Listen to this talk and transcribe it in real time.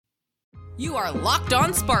You are Locked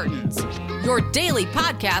On Spartans, your daily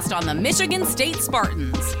podcast on the Michigan State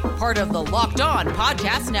Spartans, part of the Locked On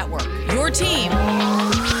Podcast Network, your team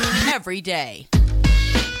every day.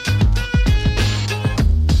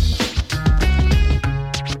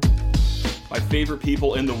 My favorite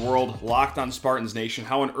people in the world, Locked On Spartans Nation.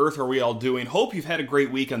 How on earth are we all doing? Hope you've had a great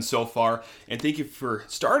weekend so far, and thank you for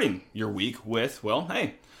starting your week with, well,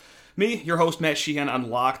 hey, me, your host, Matt Sheehan, on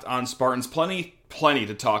Locked On Spartans. Plenty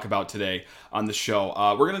to talk about today on the show.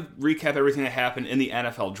 We're going to recap everything that happened in the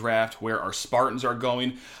NFL draft, where our Spartans are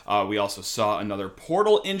going. We also saw another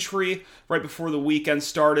portal entry right before the weekend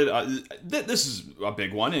started. This is a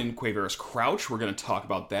big one in Quavaris Crouch. We're going to talk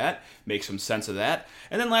about that, make some sense of that.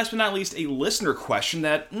 And then last but not least, a listener question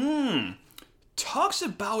that talks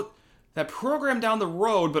about that program down the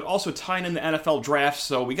road, but also tying in the NFL draft.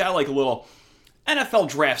 So we got like a little NFL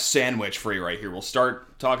draft sandwich for you right here. We'll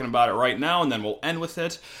start talking about it right now, and then we'll end with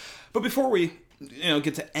it. But before we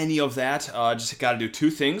get to any of that, just got to do two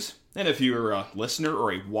things. And if you're a listener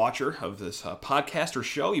or a watcher of this podcast or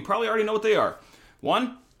show, you probably already know what they are.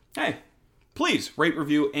 One, hey, please rate,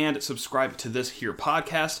 review, and subscribe to this here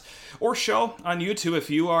podcast or show on YouTube. If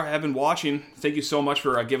you have been watching, thank you so much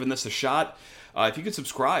for giving this a shot. If you could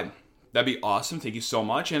subscribe, that'd be awesome. Thank you so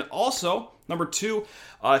much. And also, number two,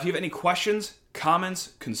 if you have any questions,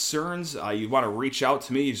 comments, concerns, you want to reach out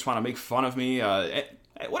to me, you just want to make fun of me,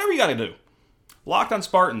 whatever you got to do,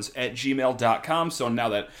 lockedonspartans@gmail.com. So now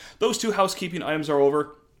that those two housekeeping items are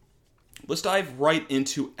over, let's dive right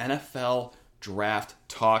into NFL draft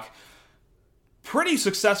talk. Pretty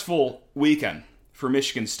successful weekend for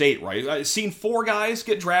Michigan State, right? I've seen 4 guys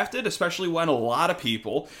get drafted, especially when a lot of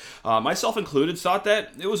people, myself included, thought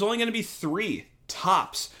that it was only going to be 3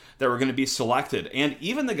 tops that were going to be selected. And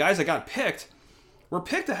even the guys that got picked were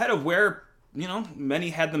picked ahead of where,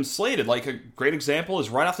 many had them slated. Like a great example is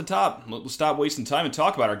right off the top. Let's stop wasting time and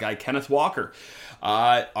talk about our guy, Kenneth Walker.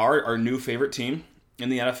 Our new favorite team in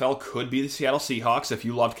the NFL could be the Seattle Seahawks if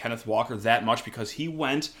you love Kenneth Walker that much, because he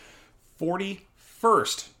went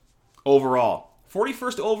 41st overall.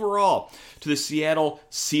 41st overall to the Seattle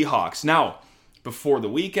Seahawks. Now, before the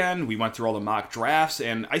weekend, we went through all the mock drafts,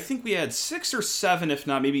 and I think we had 6 or 7, if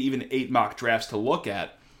not maybe even 8 mock drafts to look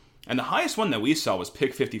at. And the highest one that we saw was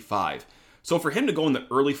pick 55. So for him to go in the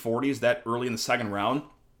early 40s, that early in the second round,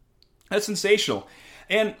 that's sensational.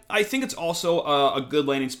 And I think it's also a good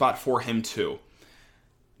landing spot for him too.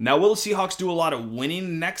 Now, will the Seahawks do a lot of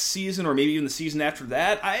winning next season, or maybe even the season after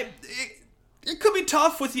that? It could be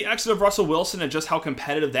tough with the exit of Russell Wilson and just how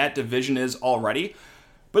competitive that division is already.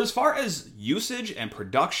 But as far as usage and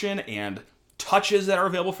production and touches that are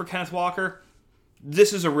available for Kenneth Walker,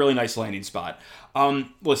 this is a really nice landing spot.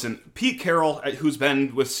 Listen, Pete Carroll, who's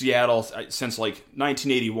been with Seattle since like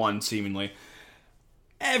 1981, seemingly,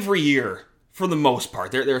 every year, for the most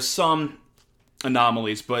part, there are some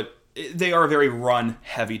anomalies, but they are a very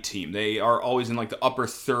run-heavy team. They are always in like the upper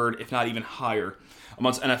third, if not even higher,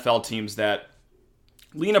 amongst NFL teams that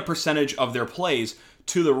lean a percentage of their plays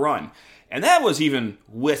to the run. And that was even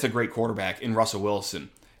with a great quarterback in Russell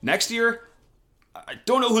Wilson. Next year, I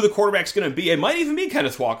don't know who the quarterback's going to be. It might even be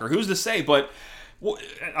Kenneth Walker. Who's to say? But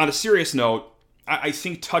on a serious note, I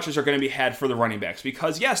think touches are going to be had for the running backs.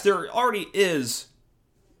 Because, yes, there already is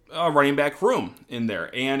a running back room in there.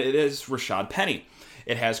 And it is Rashad Penny.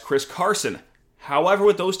 It has Chris Carson. However,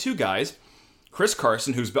 with those two guys, Chris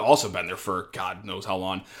Carson, who's also been there for God knows how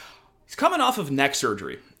long, he's coming off of neck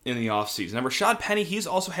surgery in the offseason. And Rashad Penny, he's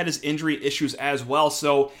also had his injury issues as well.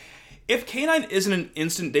 So if K9 isn't an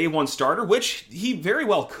instant day one starter, which he very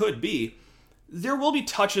well could be, there will be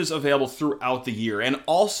touches available throughout the year. And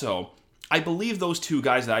also, I believe those two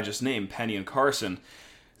guys that I just named, Penny and Carson,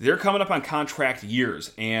 they're coming up on contract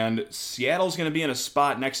years. And Seattle's going to be in a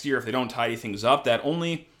spot next year, if they don't tidy things up, that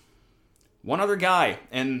only one other guy,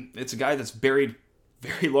 and it's a guy that's buried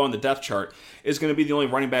very low on the depth chart, is going to be the only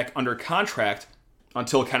running back under contract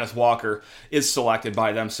until Kenneth Walker is selected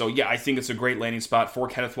by them. So yeah, I think it's a great landing spot for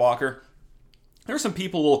Kenneth Walker. There are some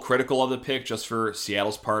people a little critical of the pick just for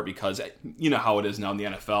Seattle's part, because you know how it is now in the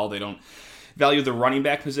NFL. They don't value the running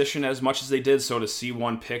back position as much as they did. So to see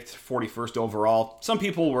one picked 41st overall, some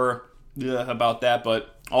people were about that,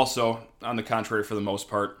 but also on the contrary, for the most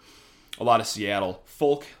part, a lot of Seattle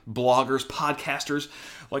folk, bloggers, podcasters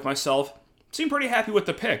like myself seem pretty happy with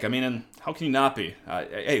the pick. I mean, and how can you not be?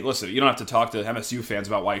 Hey, listen, you don't have to talk to MSU fans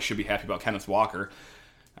about why you should be happy about Kenneth Walker.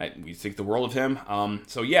 We think the world of him.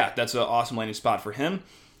 So yeah, that's an awesome landing spot for him.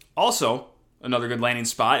 Also, another good landing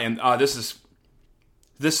spot, and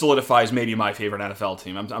this solidifies maybe my favorite NFL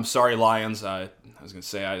team. I'm sorry, Lions. I was going to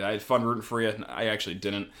say I had fun rooting for you. I actually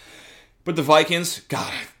didn't. But the Vikings,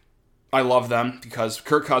 God, I love them because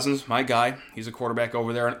Kirk Cousins, my guy, he's a quarterback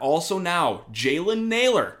over there. And also now, Jalen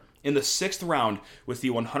Nailor in the 6th round with the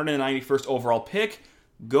 191st overall pick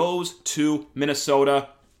goes to Minnesota.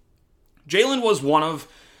 Jalen was one of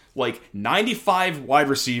 95 wide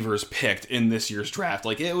receivers picked in this year's draft.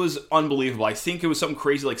 It was unbelievable. I think it was something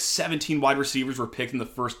crazy, 17 wide receivers were picked in the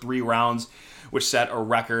first 3 rounds, which set a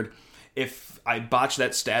record. If I botched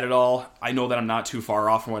that stat at all, I know that I'm not too far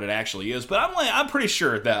off from what it actually is, but I'm pretty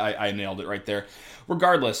sure that I nailed it right there.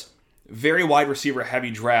 Regardless, very wide receiver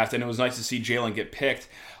heavy draft, and it was nice to see Jalen get picked.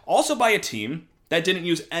 Also by a team that didn't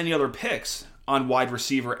use any other picks on wide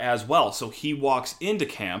receiver as well, so he walks into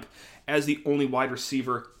camp as the only wide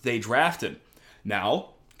receiver they drafted. Now,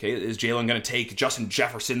 okay, is Jalen going to take Justin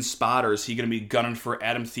Jefferson's spot, or is he going to be gunning for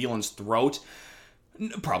Adam Thielen's throat?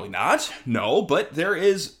 Probably not, no, but there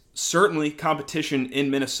is certainly competition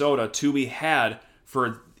in Minnesota to be had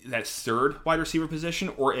for that 3rd wide receiver position,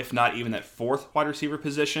 or if not even that 4th wide receiver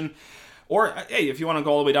position. Or, hey, if you want to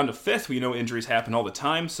go all the way down to 5th, we know injuries happen all the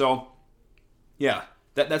time, so yeah,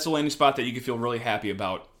 that's a landing spot that you can feel really happy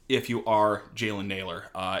about if you are Jalen Nailor.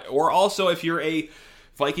 Or also if you're a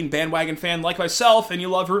Viking bandwagon fan like myself and you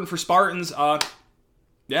love rooting for Spartans,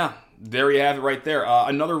 yeah, there you have it right there.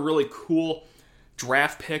 Another really cool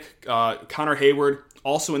draft pick, Connor Hayward,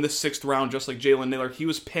 also in the 6th round, just like Jalen Nailor. He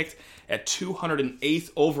was picked at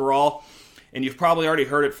 208th overall, and you've probably already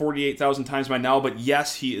heard it 48,000 times by now, but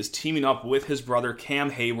yes, he is teaming up with his brother Cam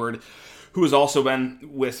Hayward, who has also been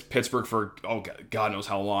with Pittsburgh for, God knows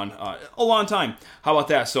how long, a long time. How about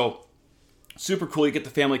that? So, super cool, you get the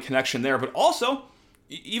family connection there, but also,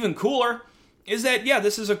 even cooler, is that, yeah,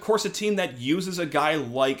 this is, of course, a team that uses a guy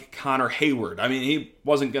like Connor Hayward. I mean, he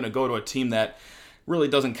wasn't going to go to a team that really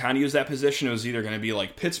doesn't kind of use that position. It was either going to be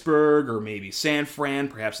like Pittsburgh or maybe San Fran,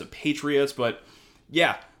 perhaps the Patriots, but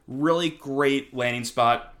yeah, really great landing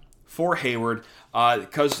spot for Hayward,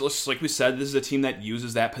 because like we said, this is a team that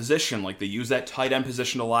uses that position. They use that tight end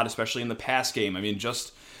position a lot, especially in the pass game. I mean,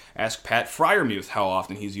 just ask Pat Freiermuth how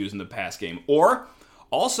often he's using the pass game. Or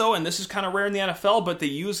also, and this is kind of rare in the NFL, but they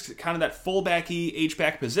use kind of that fullback-y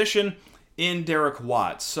H-back position in Derek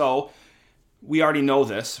Watt. So we already know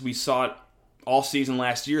this. We saw it all season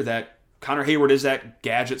last year that Connor Hayward is that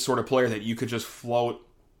gadget sort of player that you could just float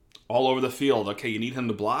all over the field. Okay, you need him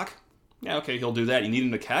to block? Yeah, okay, he'll do that. You need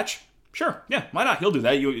him to catch? Sure, yeah, why not? He'll do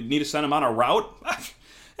that. You need to send him on a route?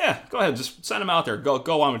 Yeah, go ahead, just send him out there.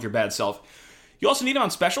 Go on with your bad self. You also need him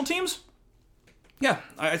on special teams? Yeah,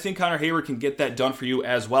 I think Connor Hayward can get that done for you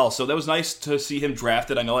as well. So that was nice to see him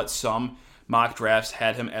drafted. I know that some mock drafts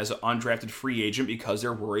had him as an undrafted free agent because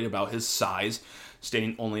they're worried about his size,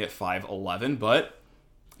 staying only at 5'11", but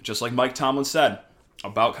just like Mike Tomlin said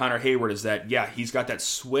about Connor Hayward is that, yeah, he's got that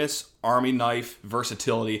Swiss Army knife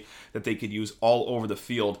versatility that they could use all over the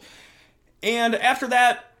field. And after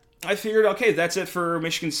that, I figured, okay, that's it for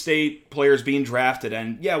Michigan State players being drafted.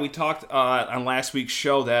 And yeah, we talked on last week's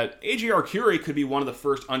show that A.J. Arcuri could be one of the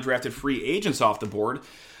first undrafted free agents off the board.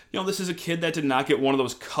 You know, this is a kid that did not get one of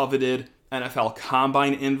those coveted NFL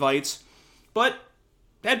Combine invites, but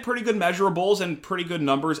had pretty good measurables and pretty good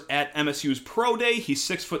numbers at MSU's Pro Day. He's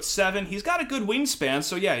 6'7". He's got a good wingspan.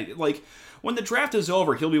 So yeah, when the draft is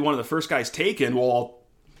over, he'll be one of the first guys taken. Well,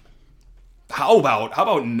 how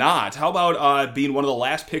about not? How about being one of the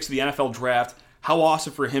last picks of the NFL draft? How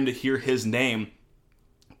awesome for him to hear his name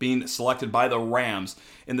being selected by the Rams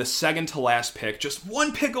in the second to last pick, just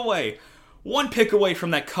one pick away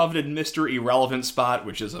from that coveted Mr. Irrelevant spot,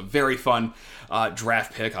 which is a very fun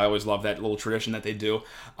draft pick. I always love that little tradition that they do.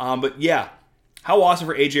 But yeah, how awesome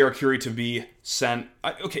for A.J. Arcuri to be sent,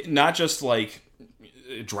 okay, not just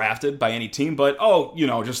drafted by any team, but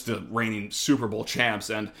just the reigning Super Bowl champs.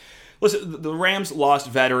 And listen, the Rams lost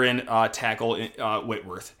veteran tackle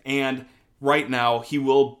Whitworth, and right now he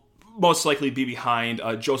will most likely be behind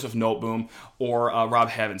Joseph Noteboom or Rob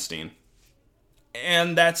Havenstein.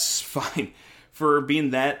 And that's fine for being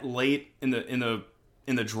that late in the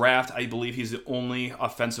draft. I believe he's the only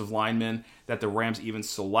offensive lineman that the Rams even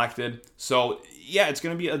selected. So yeah, it's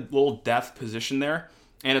going to be a little depth position there,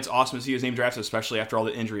 and it's awesome to see his name drafted, especially after all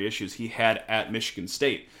the injury issues he had at Michigan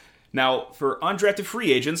State. Now, for undrafted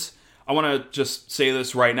free agents, I want to just say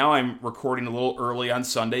this right now. I'm recording a little early on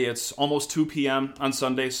Sunday. It's almost 2 p.m. on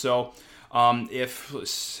Sunday. So if,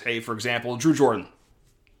 say, for example, Drew Jordan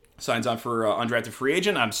signs on for undrafted free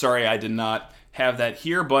agent, I'm sorry I did not have that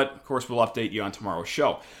here, but of course we'll update you on tomorrow's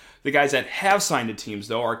show. The guys that have signed to teams,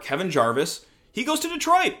 though, are Kevin Jarvis. He goes to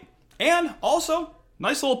Detroit. And also,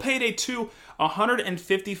 nice little payday too,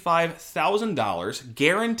 $155,000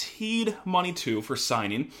 guaranteed money too for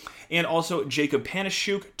signing. And also Jacob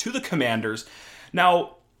Panasiuk to the Commanders.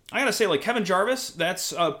 Now, I gotta say, like, Kevin Jarvis,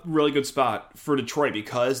 that's a really good spot for Detroit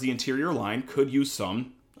because the interior line could use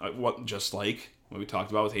some, just like what we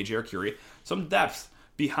talked about with A.J. Arcuri, some depth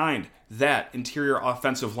behind that interior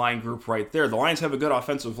offensive line group right there. The Lions have a good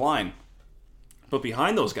offensive line, but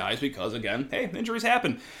behind those guys, because, again, hey, injuries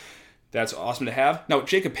happen. That's awesome to have. Now,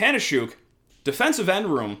 Jacob Panasiuk, defensive end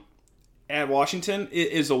room at Washington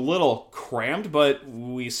is a little crammed, but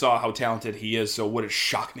we saw how talented he is, so would it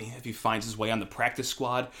shock me if he finds his way on the practice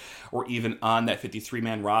squad or even on that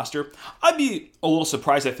 53-man roster? I'd be a little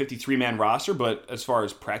surprised at 53-man roster, but as far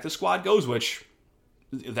as practice squad goes, which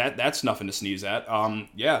that's nothing to sneeze at,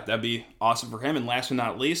 yeah, that'd be awesome for him. And last but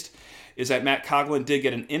not least is that Matt Coughlin did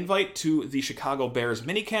get an invite to the Chicago Bears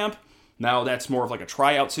minicamp. Now, that's more of like a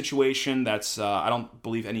tryout situation. That's I don't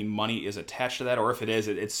believe any money is attached to that, or if it is,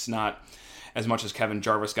 it's not as much as Kevin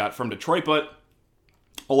Jarvis got from Detroit. But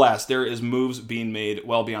alas, there is moves being made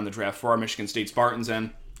well beyond the draft for our Michigan State Spartans,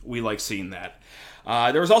 and we like seeing that.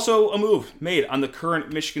 There was also a move made on the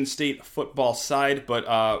current Michigan State football side,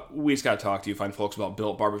 but we just got to talk to you fine folks about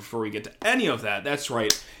Built Bar before we get to any of that. That's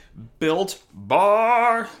right, Built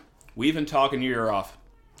Bar. We've been talking your ear off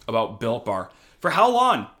about Built Bar. For how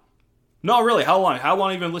long? No, really, how long? How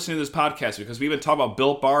long have you been listening to this podcast? Because we've been talking about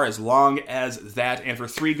Built Bar as long as that, and for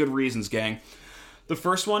 3 good reasons, gang. The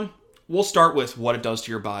first one, we'll start with what it does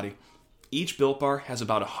to your body. Each Built Bar has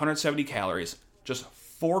about 170 calories, just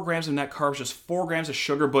 4 grams of net carbs, just 4 grams of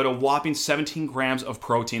sugar, but a whopping 17 grams of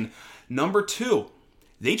protein. Number 2,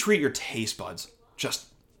 they treat your taste buds just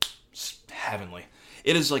heavenly.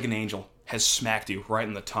 It is like an angel has smacked you right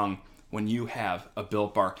in the tongue when you have a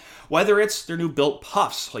Built Bar. Whether it's their new Built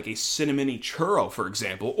Puffs, like a cinnamony churro, for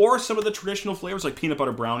example, or some of the traditional flavors like peanut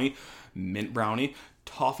butter brownie, mint brownie,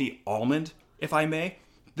 toffee almond, if I may.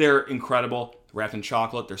 They're incredible. Wrapped in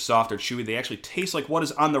chocolate, they're soft, they're chewy, they actually taste like what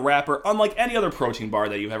is on the wrapper, unlike any other protein bar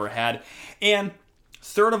that you've ever had. And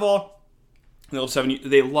third of all,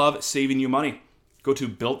 they love saving you money. Go to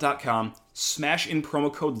Built.com, smash in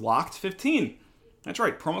promo code LOCKED15. That's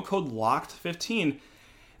right, promo code LOCKED15.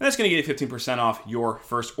 And that's going to get you 15% off your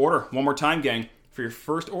first order. One more time, gang. For your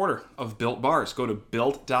first order of Built Bars, go to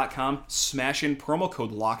Built.com, smash in promo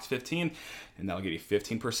code LOCKED15, and that'll get you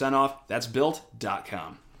 15% off. That's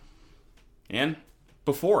Built.com. And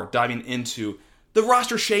before diving into the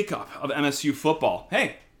roster shakeup of MSU football, hey,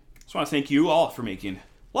 I just want to thank you all for making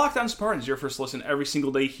Locked On Spartans your first listen every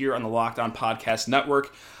single day here on the Locked On Podcast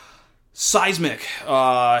Network. Seismic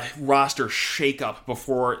roster shakeup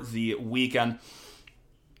before the weekend.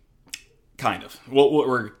 Kind of. What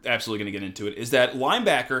we're absolutely going to get into it is that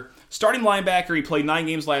starting linebacker, he played 9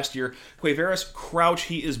 games last year, Quavaris Crouch,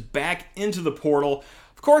 he is back into the portal.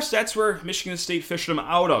 Of course, that's where Michigan State fished him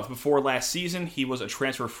out of before last season. He was a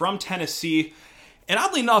transfer from Tennessee. And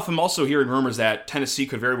oddly enough, I'm also hearing rumors that Tennessee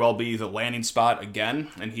could very well be the landing spot again,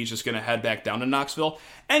 and he's just going to head back down to Knoxville.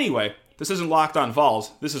 Anyway, this isn't Locked On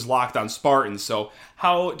Vols, this is Locked On Spartans. So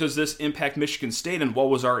how does this impact Michigan State, and what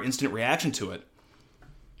was our instant reaction to it?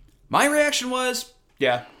 My reaction was,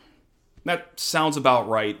 yeah, that sounds about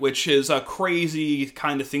right, which is a crazy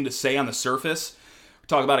kind of thing to say on the surface. We're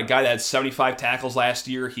talking about a guy that had 75 tackles last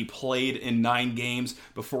year. He played in 9 games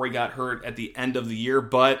before he got hurt at the end of the year.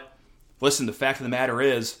 But listen, the fact of the matter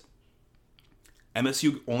is,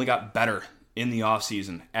 MSU only got better in the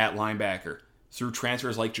offseason at linebacker through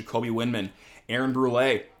transfers like Jacoby Windman, Aaron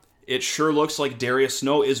Brule. It sure looks like Darius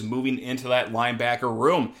Snow is moving into that linebacker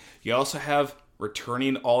room. You also have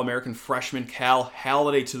returning All-American freshman Cal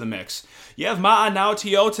Halliday to the mix. You have Ma'anau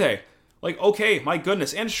Tiote. Like, okay, my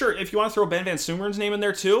goodness. And sure, if you want to throw Ben Van Sumeren's name in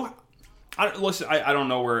there too, I don't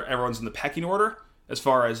know where everyone's in the pecking order as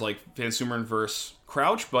far as like Van Sumeren versus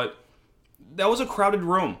Crouch, but that was a crowded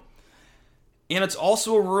room. And it's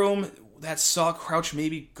also a room that saw Crouch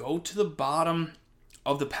maybe go to the bottom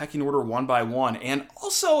of the pecking order one by one. And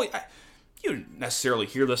also, you don't necessarily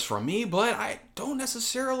hear this from me, but I don't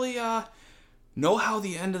necessarily know how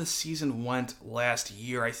the end of the season went last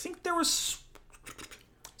year. I think there was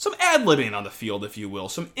some ad-libbing on the field, if you will,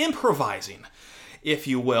 some improvising, if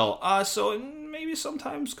you will. So maybe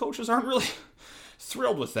sometimes coaches aren't really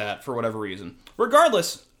thrilled with that for whatever reason.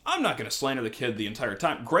 Regardless, I'm not going to slander the kid the entire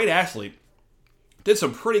time. Great athlete. Did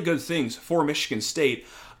some pretty good things for Michigan State.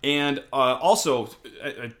 And also,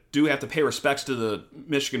 I do have to pay respects to the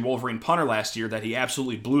Michigan Wolverine punter last year that he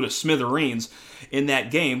absolutely blew to smithereens in that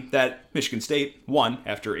game that Michigan State won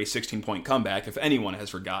after a 16-point comeback, if anyone has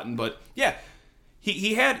forgotten. But yeah,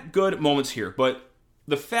 he had good moments here. But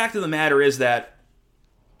the fact of the matter is that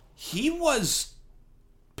he was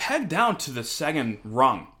pegged down to the second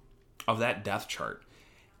rung of that depth chart.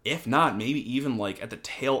 if not, maybe even like at the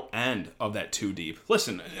tail end of that 2 deep.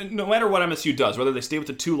 Listen, no matter what MSU does, whether they stay with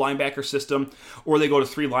the 2 linebacker system or they go to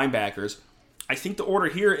 3 linebackers, I think the order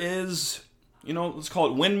here is, let's call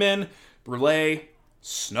it Windman, Brule,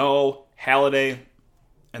 Snow, Halliday,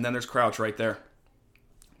 and then there's Crouch right there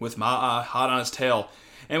with Ma'a hot on his tail.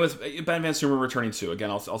 And with Ben Van Sumer returning too. Again,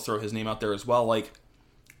 I'll throw his name out there as well. Like,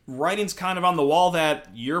 writing's kind of on the wall that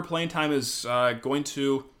your playing time is going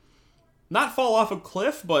to not fall off a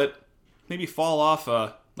cliff, but maybe fall off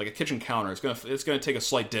like a kitchen counter. It's gonna take a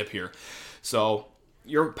slight dip here. So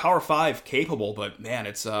you're Power 5 capable, but man,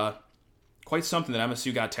 it's quite something that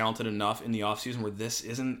MSU got talented enough in the offseason where this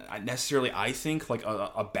isn't necessarily, I think, like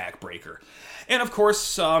a backbreaker. And of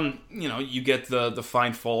course, you get the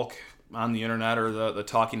fine folk on the internet or the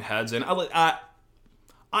talking heads, and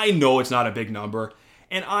I know it's not a big number,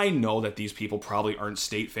 and I know that these people probably aren't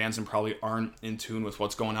State fans and probably aren't in tune with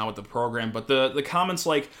what's going on with the program, but the comments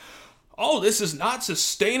like, oh, this is not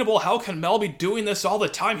sustainable, how can Mel be doing this all the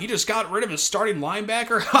time, he just got rid of his starting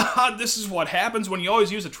linebacker, this is what happens when you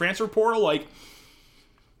always use a transfer portal, like,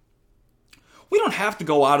 we don't have to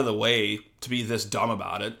go out of the way to be this dumb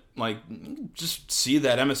about it. Like, just see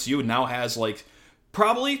that MSU now has, like,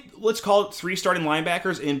 probably, let's call it 3 starting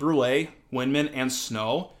linebackers in Brule, Windman, and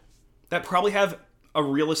Snow that probably have a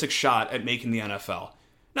realistic shot at making the NFL.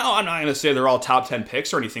 Now, I'm not going to say they're all top 10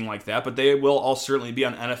 picks or anything like that, but they will all certainly be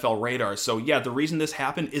on NFL radar. So, yeah, the reason this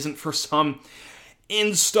happened isn't for some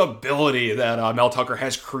instability that Mel Tucker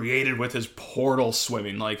has created with his portal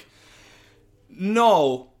swimming. Like,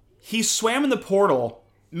 no, he swam in the portal.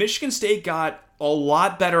 Michigan State got a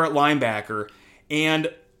lot better at linebacker,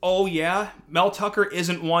 and oh yeah, Mel Tucker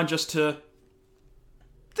isn't one just to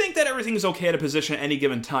think that everything's okay at a position at any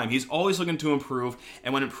given time. He's always looking to improve,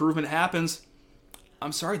 and when improvement happens,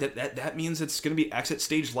 I'm sorry, that means it's going to be exit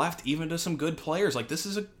stage left, even to some good players. Like, this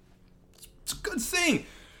is it's a good thing.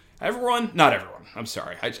 Not everyone, I'm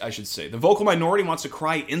sorry, I should say. The vocal minority wants to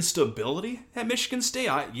cry instability at Michigan State.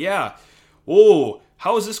 Yeah. Oh,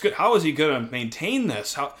 how is this good? How is he going to maintain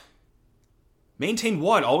this? Maintain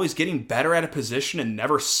what? Always getting better at a position and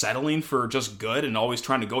never settling for just good and always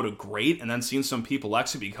trying to go to great and then seeing some people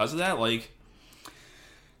exit because of that? Like,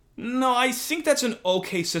 no, I think that's an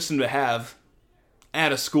okay system to have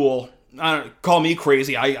at a school. Call me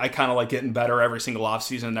crazy. I kind of like getting better every single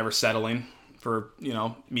offseason and never settling for,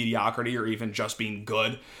 mediocrity or even just being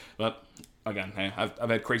good. But again, hey, I've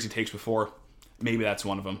had crazy takes before. Maybe that's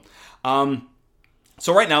one of them.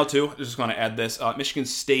 So right now, too, I just want to add this. Michigan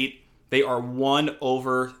State, they are 1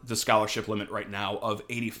 over the scholarship limit right now of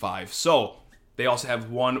 85. So they also have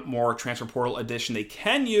 1 more transfer portal addition they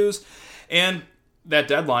can use. And that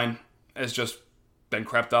deadline has just been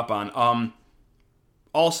crept up on.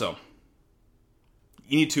 Also,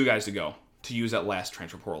 you need 2 guys to go to use that last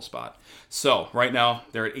transfer portal spot. So right now,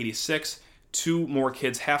 they're at 86. 2 more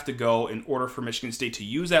kids have to go in order for Michigan State to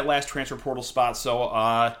use that last transfer portal spot.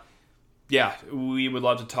 So, yeah, we would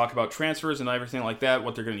love to talk about transfers and everything like that,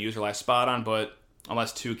 what they're going to use their last spot on, but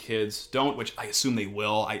unless 2 kids don't, which I assume they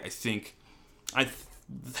will, I think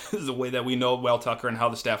the way that we know Mel Tucker and how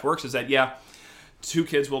the staff works is that, yeah, 2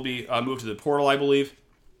 kids will be moved to the portal, I believe.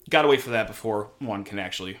 Got to wait for that before 1 can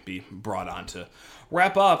actually be brought on to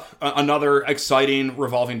wrap up another exciting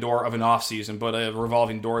revolving door of an offseason, but a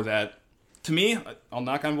revolving door that, to me, I'll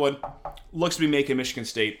knock on wood, looks to be making Michigan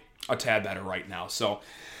State a tad better right now. So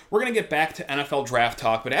we're going to get back to NFL draft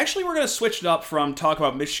talk, but actually we're going to switch it up from talk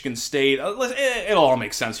about Michigan State. It'll all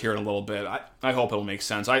make sense here in a little bit. I hope it'll make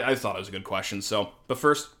sense. I thought it was a good question. But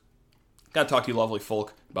first, got to talk to you lovely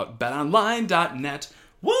folk about betonline.net.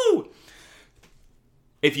 Woo!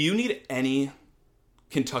 If you need any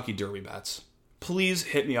Kentucky Derby bets, please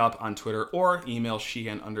hit me up on Twitter or email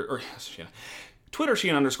Twitter,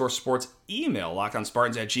 Sheehan_sports, email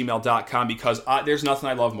lockonspartans@gmail.com, because there's nothing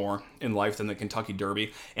I love more in life than the Kentucky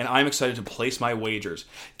Derby, and I'm excited to place my wagers.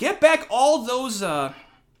 Get back all those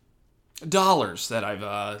dollars that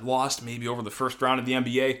I've lost maybe over the first round of the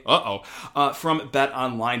NBA, from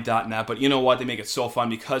betonline.net. But you know what? They make it so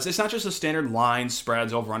fun because it's not just the standard lines,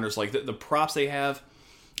 spreads, over-unders, like the props they have.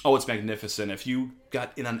 Oh, it's magnificent. If you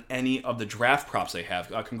got in on any of the draft props they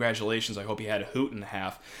have, congratulations. I hope you had a hoot and a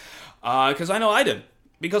half. Because I know I did.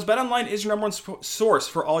 Because BetOnline is your number one source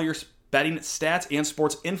for all your betting stats and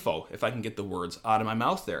sports info, if I can get the words out of my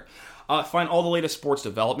mouth there. Find all the latest sports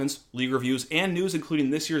developments, league reviews, and news, including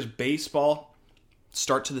this year's baseball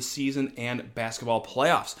start to the season and basketball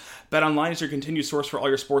playoffs. BetOnline is your continued source for all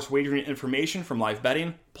your sports wagering information, from live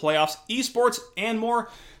betting, playoffs, esports, and more.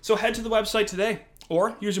 So head to the website today,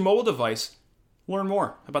 or use your mobile device. Learn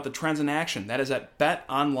more about the trends in action. That is at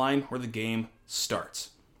BetOnline, where the game starts.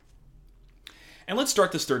 And let's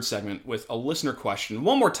start this third segment with a listener question.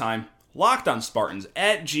 One more time,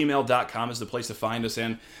 LockedOnSpartans@gmail.com is the place to find us.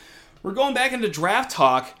 And we're going back into draft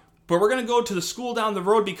talk, but we're going to go to the school down the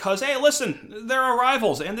road because, hey, listen, there are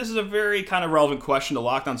rivals. And this is a very kind of relevant question to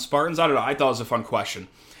Locked On Spartans. I don't know. I thought it was a fun question.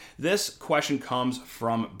 This question comes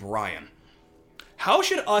from Brian. How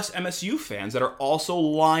should us MSU fans that are also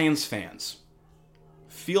Lions fans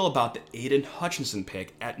feel about the Aiden Hutchinson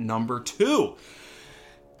pick at number 2?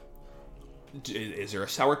 Is there a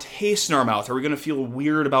sour taste in our mouth? Are we going to feel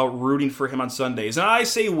weird about rooting for him on Sundays? And I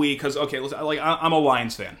say we because, okay, listen, I'm a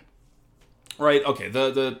Lions fan. Right, okay,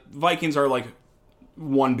 the Vikings are like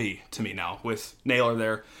 1B to me now, with Naylor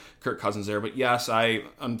there, Kirk Cousins there. But yes, I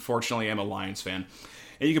unfortunately am a Lions fan.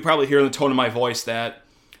 And you can probably hear in the tone of my voice that,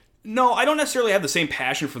 no, I don't necessarily have the same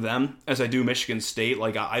passion for them as I do Michigan State.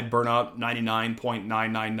 Like, I burn up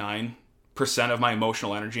 99.999% of my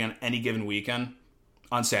emotional energy on any given weekend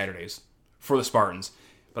on Saturdays for the Spartans.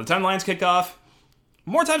 By the time the Lions kick off,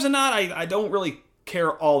 more times than not, I don't really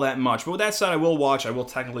care all that much. But with that said, I will watch. I will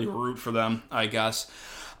technically root for them, I guess.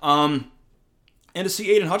 And to see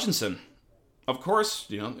Aiden Hutchinson, of course,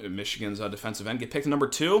 Michigan's defensive end, get picked at number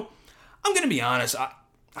 2. I'm going to be honest.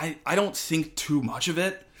 I don't think too much of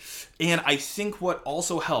it. And I think what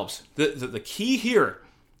also helps, the key here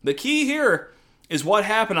is what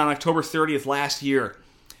happened on October 30th last year.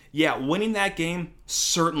 Yeah, winning that game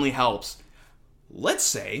certainly helps. Let's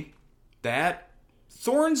say that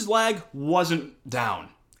Thorne's leg wasn't down,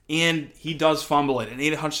 and he does fumble it, and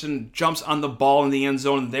Aiden Hutchinson jumps on the ball in the end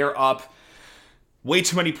zone, and they're up way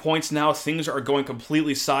too many points now. Things are going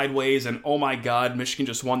completely sideways, and oh my god, Michigan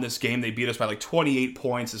just won this game. They beat us by like 28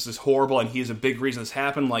 points. This is horrible, and he's a big reason this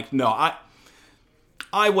happened. Like, no,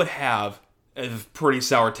 I would have a pretty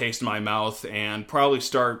sour taste in my mouth and probably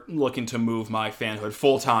start looking to move my fanhood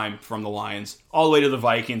full-time from the Lions all the way to the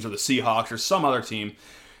Vikings or the Seahawks or some other team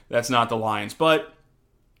that's not the Lions. But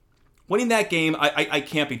winning that game, I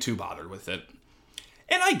can't be too bothered with it.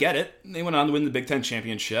 And I get it. They went on to win the Big Ten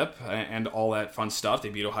championship and all that fun stuff. They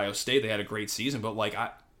beat Ohio State. They had a great season. But,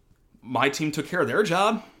 my team took care of their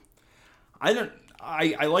job.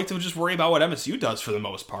 I like to just worry about what MSU does for the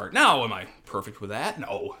most part. Now, am I perfect with that?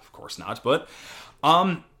 No, of course not. But,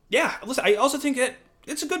 yeah, listen, I also think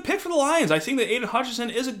it's a good pick for the Lions. I think that Aiden Hutchinson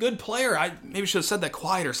is a good player. I maybe should have said that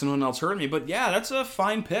quieter so no one else heard me. But, yeah, that's a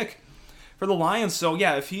fine pick for the Lions. So,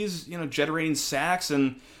 yeah, if he's, generating sacks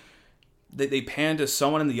and they pan to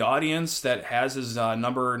someone in the audience that has his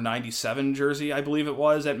number 97 jersey, I believe it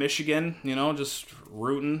was, at Michigan, just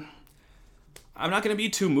rooting, I'm not going to be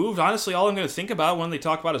too moved. Honestly, all I'm going to think about when they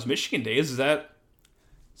talk about his Michigan days is that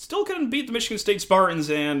still couldn't beat the Michigan State Spartans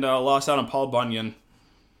and lost out on Paul Bunyan.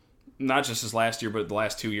 Not just his last year, but the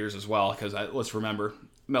last 2 years as well, because let's remember,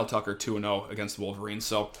 Mel Tucker 2-0 against the Wolverines.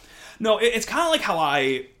 So, no, it's kind of like how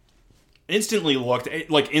I instantly looked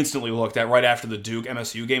at right after the Duke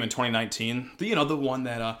MSU game in 2019. The one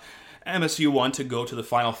that MSU won to go to the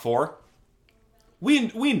Final Four.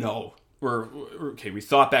 We know we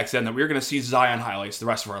thought back then that we were going to see Zion highlights the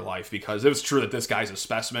rest of our life because it was true that this guy's a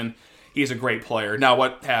specimen. He's a great player. Now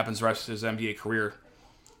what happens the rest of his NBA career?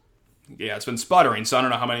 Yeah, it's been sputtering, so I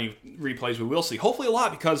don't know how many replays we will see. Hopefully a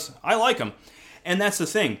lot because I like him. And that's the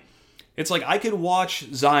thing. It's like I could watch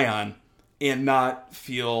Zion and not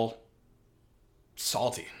feel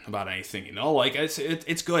salty about anything,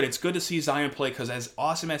 it's good. It's good to see Zion play because as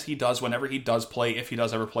awesome as he does whenever he does play, if he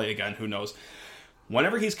does ever play again, who knows,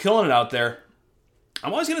 whenever he's killing it out there,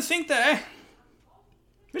 I'm always going to think that,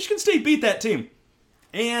 Michigan State beat that team.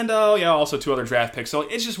 And, also 2 other draft picks, so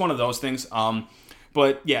it's just one of those things.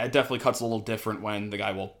 But, yeah, it definitely cuts a little different when the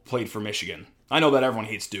guy played for Michigan. I know that everyone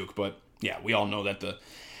hates Duke, but, yeah, we all know that the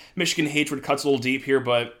Michigan hatred cuts a little deep here,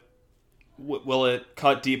 but will it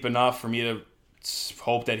cut deep enough for me to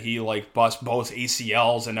hope that he busts both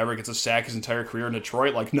ACLs and never gets a sack his entire career in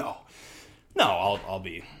Detroit? No, I'll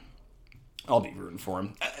be rooting for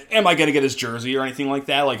him. Am I gonna get his jersey or anything like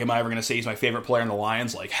that? Am I ever gonna say he's my favorite player in the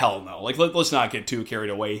Lions? Hell no. Let's not get too carried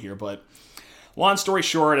away here. But long story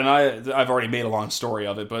short, and I've already made a long story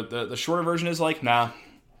of it, but the shorter version is nah.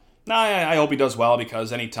 I hope he does well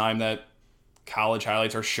because anytime that college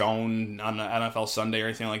highlights are shown on NFL Sunday or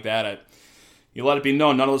anything like that, you let it be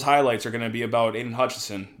known none of those highlights are going to be about Aiden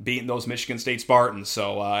Hutchinson beating those Michigan State Spartans.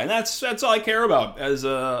 So, and that's all I care about as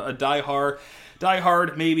a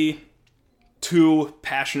diehard, maybe too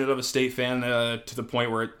passionate of a State fan to the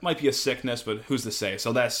point where it might be a sickness, but who's to say?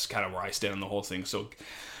 So that's kind of where I stand on the whole thing. So,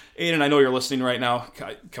 Aiden, I know you're listening right now.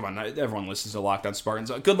 Come on, everyone listens to Locked On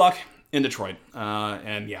Spartans. Good luck in Detroit.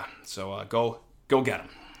 And yeah, so go get them.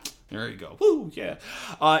 There you go. Woo, yeah.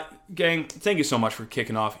 Gang, thank you so much for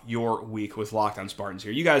kicking off your week with Locked On Spartans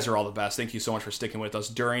here. You guys are all the best. Thank you so much for sticking with us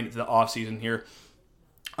during the offseason here.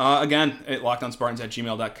 Again, at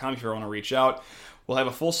lockedonspartans@gmail.com if you want to reach out. We'll have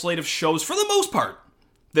a full slate of shows for the most part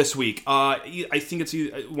this week. I think it's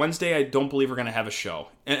Wednesday. I don't believe we're going to have a show.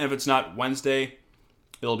 And if it's not Wednesday,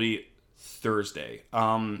 it'll be Thursday.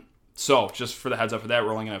 So just for the heads up for that,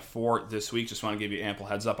 we're only going to have 4 this week. Just want to give you ample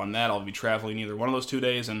heads up on that. I'll be traveling either one of those 2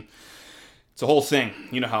 days, and it's a whole thing.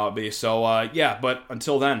 You know how it be. So, yeah, but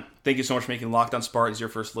until then, thank you so much for making Locked On Spartans your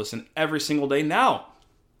first listen every single day. Now,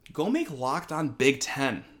 go make Locked On Big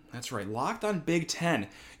Ten. That's right, Locked On Big Ten,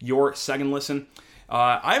 your second listen.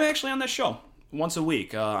 I'm actually on this show once a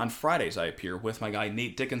week. On Fridays, I appear with my guy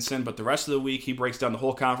Nate Dickinson, but the rest of the week, he breaks down the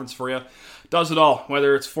whole conference for you. Does it all,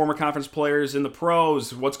 whether it's former conference players in the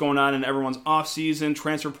pros, what's going on in everyone's offseason,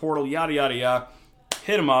 transfer portal, yada, yada, yada.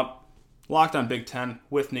 Hit him up. Locked On Big Ten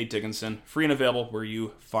with Nate Dickinson. Free and available where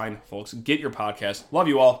you find folks. Get your podcast. Love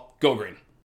you all. Go Green.